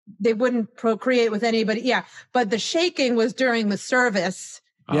 They wouldn't procreate with anybody. Yeah. But the shaking was during the service.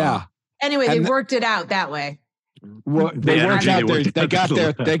 Yeah. Anyway, they worked it out that way. Well, they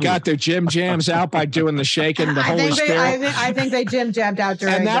got their Jim Jams out by doing the shaking. The Holy Spirit. I think they Jim jammed out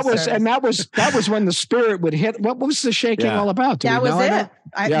during. And that was when the Spirit would hit. What was the shaking all about? That was it.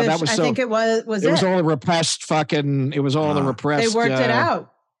 I think it was. It was all the repressed fucking. It was all the repressed. They worked it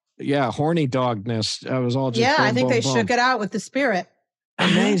out. Yeah, horny dogness. It was all just. Yeah, boom, I think boom, they boom. shook it out with the Spirit.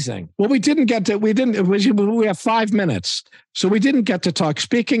 Amazing. Well, we have 5 minutes. So we didn't get to talk.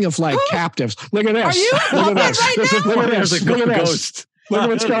 Speaking of captives, look at this. Are you look at this. Right now? Look at this. Look at this. Ghost. Look at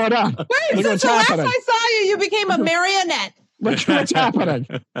what's going on. Wait, look since the last I saw you became a marionette. Look at what's happening.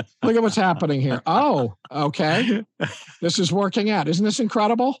 Look at what's happening here. Oh, okay. This is working out. Isn't this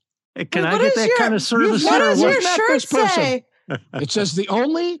incredible? Hey, can I get that kind of service? What does your shirt say? It says the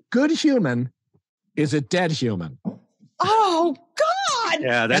only good human is a dead human. Oh God!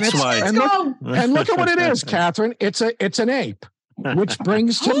 Yeah, that's why. And look at what it is, Kathryn. It's an ape, which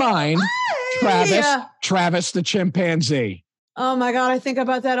brings to mind Travis the chimpanzee. Oh my God, I think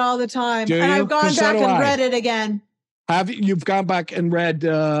about that all the time. Do and you? I've gone back and read it again. You've gone back and read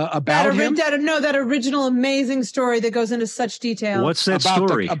about him? That original amazing story that goes into such detail. What's that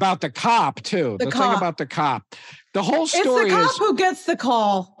story? About the cop, too. The thing about the cop. The whole story is... It's the cop who gets the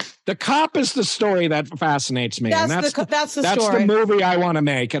call. The cop is the story that fascinates me. That's the story. That's the movie I want to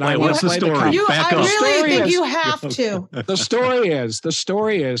make. And what's the story? I really think you have to. The story is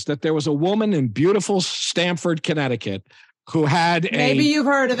that there was a woman in beautiful Stamford, Connecticut, who had maybe you've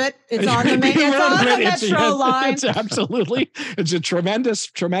heard of it. It's on the metro line. It's a tremendous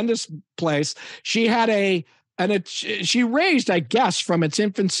place. She had she raised, I guess, from its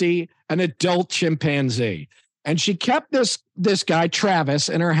infancy, an adult chimpanzee. And she kept this guy, Travis,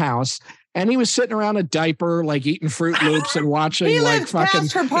 in her house. And he was sitting around a diaper, like eating Fruit Loops and watching he like lived fucking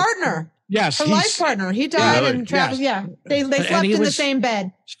past her partner. Yes, her life partner. He died, and Travis. Yeah, they slept in the same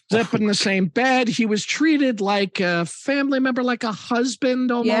bed. Slept in the same bed. He was treated like a family member, like a husband,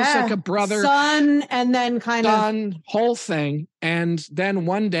 almost like a brother, son, and then kind of whole thing. And then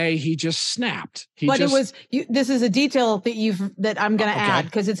one day he just snapped. This is a detail that I'm going to add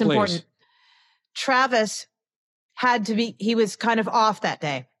because it's important. Travis he was kind of off that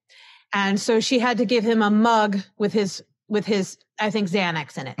day, and so she had to give him a mug with his I think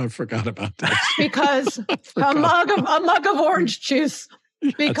Xanax in it. I forgot about that. Because a mug of orange juice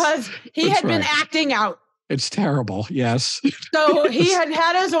because he had been acting out. It's terrible. Yes. So he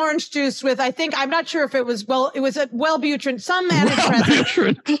had his orange juice with, I'm not sure if it was Wellbutrin, some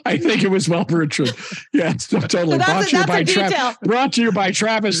antidepressant. I think it was Wellbutrin. Yes, totally. So brought to you by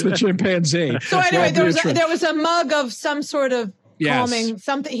Travis the chimpanzee. So anyway, there was a mug of some sort of calming,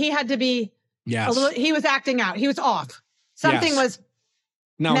 something. He had to be he was acting out. He was off. Something was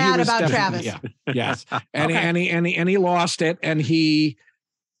mad about Travis. Yeah. Yes. And he lost it, and he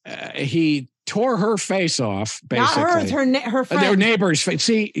tore her face off, basically. Not hers, her friend. Their neighbor's face.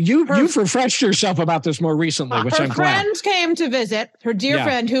 See, you've refreshed yourself about this more recently, which I'm glad. Her friend came to visit, her dear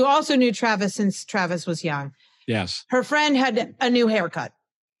friend, who also knew Travis since Travis was young. Yes. Her friend had a new haircut.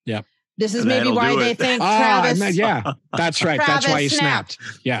 Yep. This is maybe why they think Travis. That's right. That's why he snapped.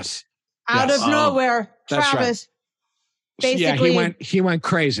 Yes. Out of nowhere, Travis basically. He went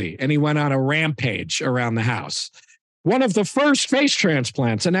crazy, and he went on a rampage around the house. One of the first face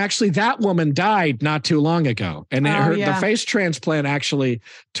transplants, and actually that woman died not too long ago. And the face transplant actually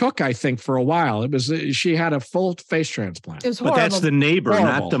took, I think, for a while. She had a full face transplant. It was horrible. But that's the neighbor,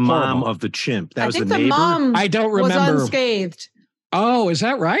 not the mom of the chimp. That was the neighbor. Mom I don't remember. Was unscathed. Oh, is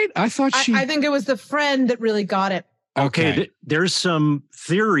that right? I thought I think it was the friend that really got it. Okay, there's some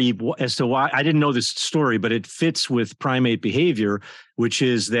theory as to why. I didn't know this story, but it fits with primate behavior, which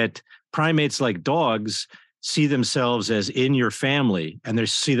is that primates, like dogs, see themselves as in your family, and they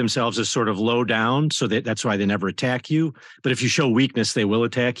see themselves as sort of low down, so that's why they never attack you. But if you show weakness, they will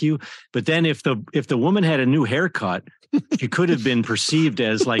attack you. But then if the woman had a new haircut, she could have been perceived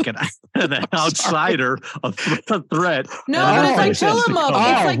as like an outsider, a threat. No, but it's like Tillamook.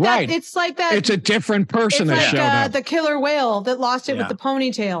 It's like that. It's a different person that showed up. The killer whale that lost it with the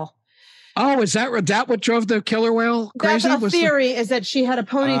ponytail. Oh, is that what drove the killer whale crazy? That's a theory, is that she had a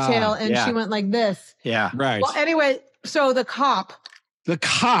ponytail and she went like this. Yeah. Right. Well, anyway, so the cop,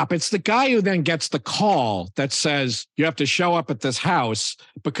 it's the guy who then gets the call that says you have to show up at this house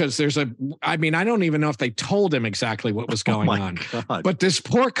because I don't even know if they told him exactly what was going on. God. But this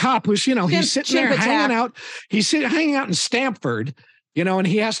poor cop who's, he's sitting there hanging out. He's hanging out in Stamford, and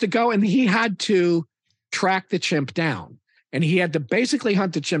he has to go, and he had to track the chimp down. And he had to basically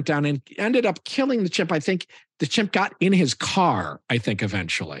hunt the chimp down and ended up killing the chimp. I think the chimp got in his car,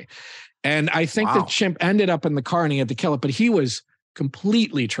 eventually. And I think the chimp ended up in the car and he had to kill it, but he was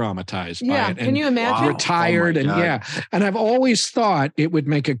completely traumatized by it. Can you imagine? Retired. And and I've always thought it would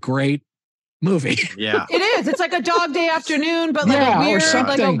make a great movie. Yeah. It is. It's like a Dog Day Afternoon, but like a weird,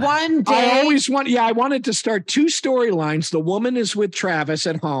 like a one day. I wanted to start two storylines. The woman is with Travis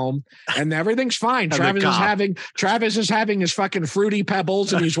at home and everything's fine. Travis is having his fucking Fruity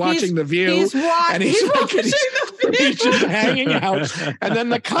Pebbles and he's watching The View. He's just hanging out. And then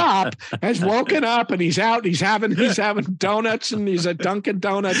the cop has woken up and he's out. He's having donuts and he's at Dunkin'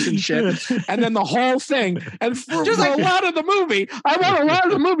 Donuts and shit. And then the whole thing. And for a lot of the movie, I want a lot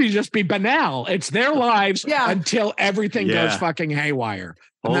of the movie just be banal. It's their lives until everything goes fucking haywire.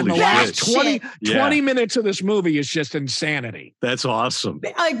 And then the last 20 minutes of this movie is just insanity. That's awesome.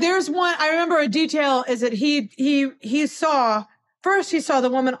 Like there's one, I remember a detail is that he saw the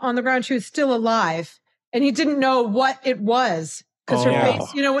woman on the ground. She was still alive and he didn't know what it was. Because her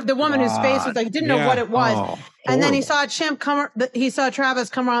face, the woman whose face was like, didn't know what it was. And then he saw Travis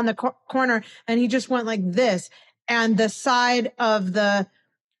come around the corner and he just went like this. And the side of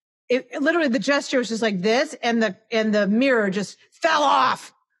literally the gesture was just like this, and the mirror just fell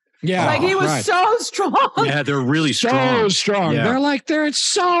off. Yeah, like he was so strong. Yeah, they're really strong. So strong. Yeah. They're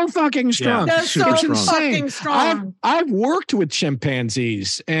so fucking strong. Yeah, they're so fucking strong. I've worked with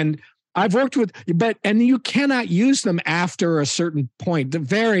chimpanzees, and I've worked with, and you cannot use them after a certain point. They're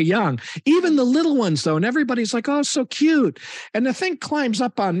very young. Even the little ones, though, and everybody's like, "Oh, so cute," and the thing climbs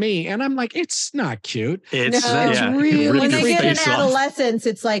up on me, and I'm like, "It's not cute. It's really when they get in adolescence,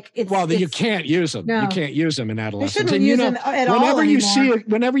 it's like you can't use them. No. You can't use them in adolescence. You shouldn't use them at all anymore.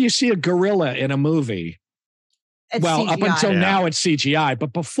 Whenever you see a gorilla in a movie. It's CGI. Up until now, it's CGI,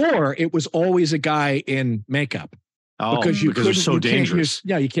 but before it was always a guy in makeup. because they're so you dangerous.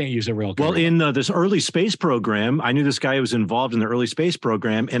 You can't use a real gorilla. Well, in this early space program, I knew this guy who was involved in the early space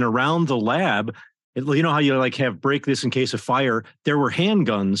program, and around the lab, you know how you like have break this in case of fire? There were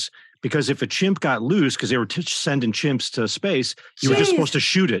handguns, because if a chimp got loose, because they were sending chimps to space, you were just supposed to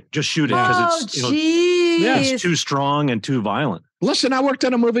shoot it because it's too strong and too violent. Listen, I worked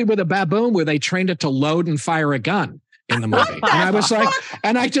on a movie with a baboon where they trained it to load and fire a gun in the movie. And I was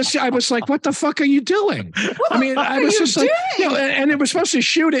like, what the fuck are you doing? I was just like, and it was supposed to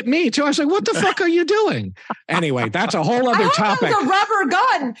shoot at me too. I was like, what the fuck are you doing? Anyway, that's a whole other topic. It was a rubber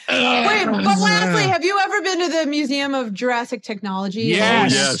gun. Wait, but lastly, have you ever been to the Museum of Jurassic Technology?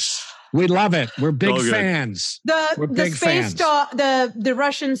 Yes. We love it. We're big fans. We're big fans. The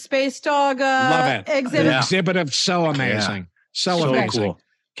Russian space dog love it. Exhibit. The exhibit of so amazing. Yeah. So amazing. Cool.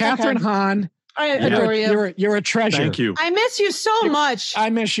 Kathryn Hahn. I adore you. You're a treasure. Thank you. I miss you so much. I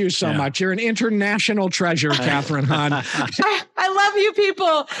miss you so much. You're an international treasure, Kathryn Hahn. I love you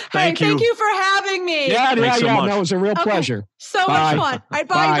people. Thank you for having me. Yeah. Much. No, it was a real pleasure. So much fun. All right,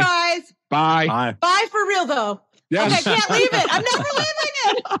 bye, guys. Bye. Bye for real, though. Yes. Okay, I can't leave it. I'm never leaving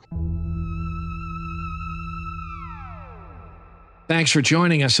it. Thanks for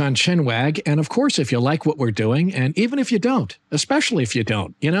joining us on Chinwag. And of course, if you like what we're doing, and even if you don't, especially if you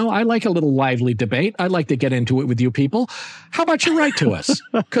don't, I like a little lively debate. I'd like to get into it with you people. How about you write to us?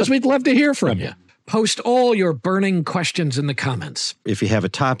 Because we'd love to hear from you. Post all your burning questions in the comments. If you have a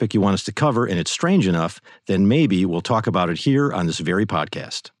topic you want us to cover and it's strange enough, then maybe we'll talk about it here on this very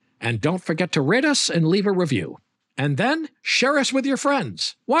podcast. And don't forget to rate us and leave a review. And then share us with your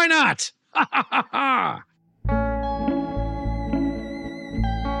friends. Why not? Ha ha ha ha!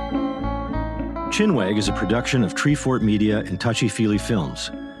 Chinwag is a production of Treefort Media and Touchy Feely Films,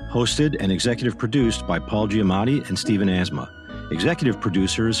 hosted and executive produced by Paul Giamatti and Stephen Asma. Executive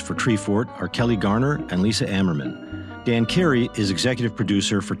producers for Treefort are Kelly Garner and Lisa Ammerman. Dan Carey is executive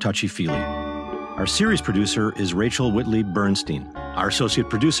producer for Touchy Feely. Our series producer is Rachel Whitley Bernstein. Our associate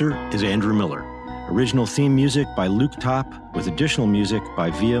producer is Andrew Miller. Original theme music by Luke Top, with additional music by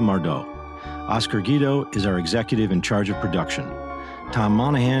Via Mardot. Oscar Guido is our executive in charge of production. Tom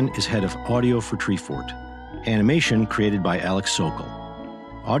Monahan is head of audio for Treefort. Animation created by Alex Sokol.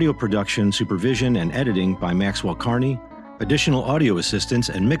 Audio production, supervision, and editing by Maxwell Carney. Additional audio assistance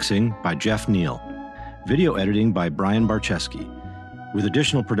and mixing by Jeff Neal. Video editing by Brian Barczewski, with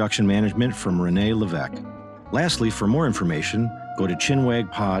additional production management from Renee Levesque. Lastly, for more information, go to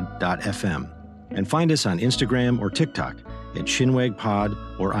chinwagpod.fm and find us on Instagram or TikTok at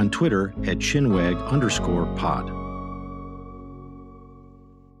chinwagpod or on Twitter at chinwag_pod.